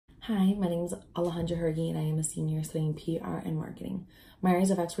Hi, my name is Alejandra Hergy and I am a senior studying PR and marketing. My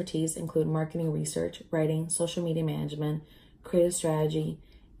areas of expertise include marketing research, writing, social media management, creative strategy,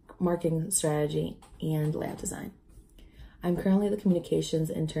 marketing strategy, and lab design. I'm currently the communications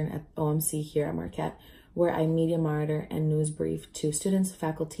intern at OMC here at Marquette, where I media monitor and news brief to students,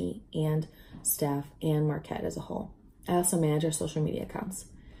 faculty, and staff, and Marquette as a whole. I also manage our social media accounts.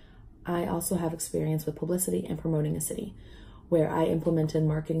 I also have experience with publicity and promoting a city, where I implemented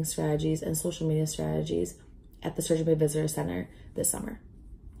marketing strategies and social media strategies at the Surgeon Bay Visitor Center this summer.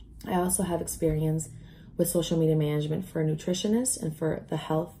 I also have experience with social media management for nutritionists and for the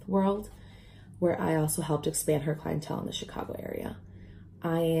health world, where I also helped expand her clientele in the Chicago area.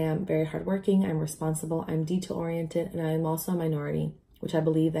 I am very hardworking, I'm responsible, I'm detail-oriented, and I am also a minority, which I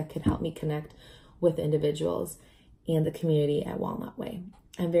believe that can help me connect with individuals and the community at Walnut Way.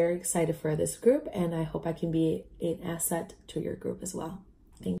 I'm very excited for this group, and I hope I can be an asset to your group as well.